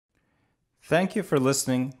Thank you for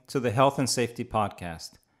listening to the Health and Safety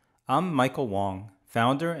Podcast. I'm Michael Wong,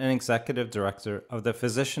 founder and executive director of the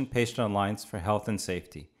Physician-Patient Alliance for Health and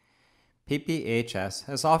Safety. PPAHS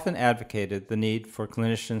has often advocated the need for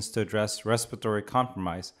clinicians to address respiratory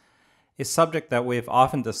compromise, a subject that we have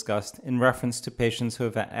often discussed in reference to patients who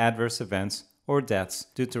have had adverse events or deaths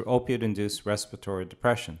due to opioid-induced respiratory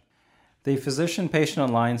depression. The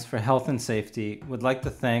Physician-Patient Alliance for Health and Safety would like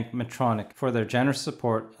to thank Medtronic for their generous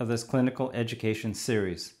support of this clinical education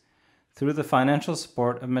series. Through the financial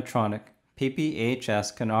support of Medtronic,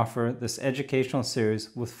 PPAHS can offer this educational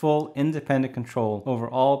series with full independent control over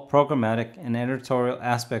all programmatic and editorial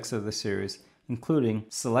aspects of the series, including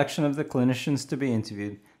selection of the clinicians to be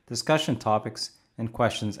interviewed, discussion topics, and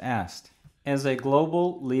questions asked. As a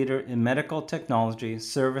global leader in medical technology,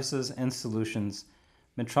 services, and solutions,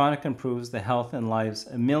 Medtronic improves the health and lives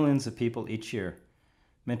of millions of people each year.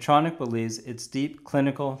 Medtronic believes its deep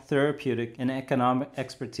clinical, therapeutic, and economic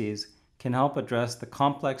expertise can help address the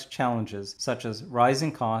complex challenges such as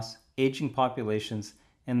rising costs, aging populations,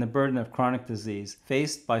 and the burden of chronic disease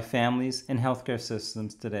faced by families and healthcare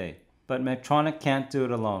systems today. But Medtronic can't do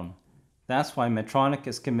it alone. That's why Medtronic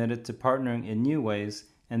is committed to partnering in new ways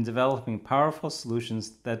and developing powerful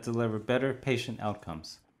solutions that deliver better patient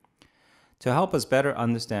outcomes. To help us better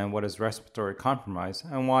understand what is respiratory compromise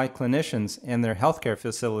and why clinicians and their healthcare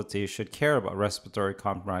facilities should care about respiratory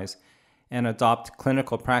compromise and adopt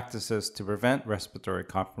clinical practices to prevent respiratory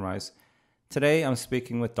compromise, today I'm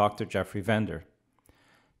speaking with Dr. Jeffrey Vender.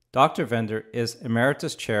 Dr. Vender is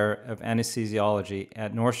Emeritus Chair of Anesthesiology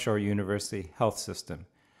at North Shore University Health System.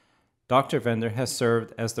 Dr. Vender has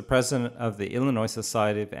served as the president of the Illinois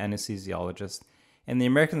Society of Anesthesiologists and the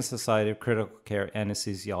American Society of Critical Care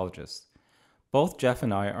Anesthesiologists. Both Jeff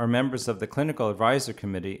and I are members of the Clinical Advisor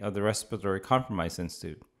Committee of the Respiratory Compromise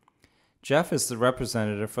Institute. Jeff is the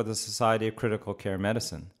representative for the Society of Critical Care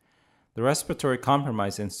Medicine. The Respiratory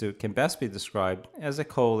Compromise Institute can best be described as a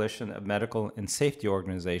coalition of medical and safety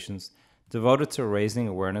organizations devoted to raising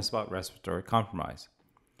awareness about respiratory compromise.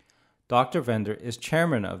 Dr. Vender is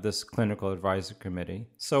chairman of this Clinical Advisor Committee,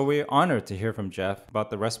 so we are honored to hear from Jeff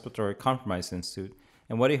about the Respiratory Compromise Institute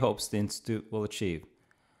and what he hopes the Institute will achieve.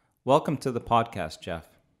 Welcome to the podcast, Jeff.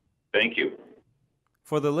 Thank you.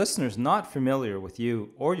 For the listeners not familiar with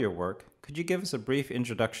you or your work, could you give us a brief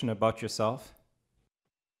introduction about yourself?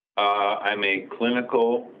 I'm a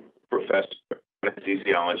clinical professor of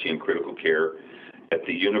anesthesiology and critical care at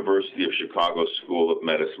the University of Chicago School of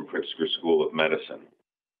Medicine, Pritzker School of Medicine.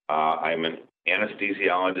 I'm an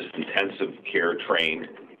anesthesiologist, intensive care trained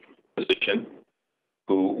physician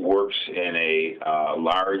who works in a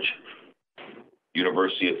large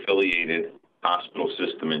university-affiliated hospital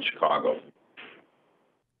system in Chicago.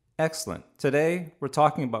 Excellent. Today, we're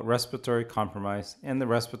talking about respiratory compromise and the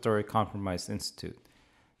Respiratory Compromise Institute.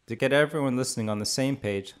 To get everyone listening on the same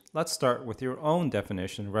page, let's start with your own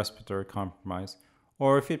definition of respiratory compromise,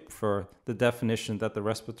 or if you prefer, the definition that the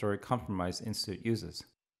Respiratory Compromise Institute uses.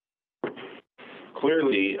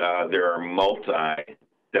 Clearly, there are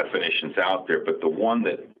multi-definitions out there, but the one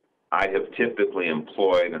that I have typically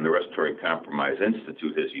employed and the Respiratory Compromise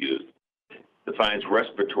Institute has used defines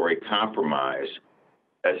respiratory compromise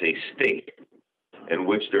as a state in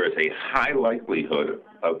which there is a high likelihood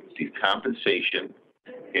of decompensation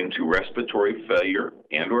into respiratory failure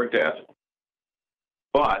and or death,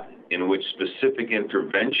 but in which specific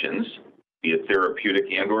interventions, be it therapeutic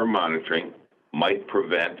and or monitoring, might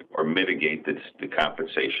prevent or mitigate this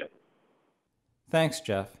decompensation. Thanks,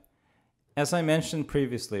 Jeff. As I mentioned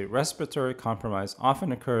previously, respiratory compromise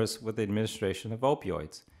often occurs with the administration of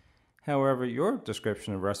opioids. However, your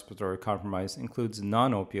description of respiratory compromise includes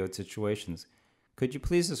non-opioid situations. Could you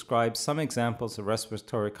please describe some examples of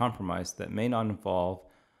respiratory compromise that may not involve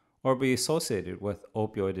or be associated with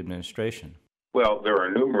opioid administration? Well, there are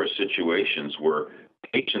numerous situations where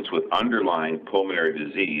patients with underlying pulmonary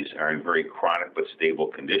disease are in very chronic but stable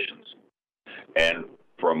conditions. And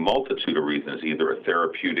for a multitude of reasons, either a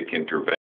therapeutic intervention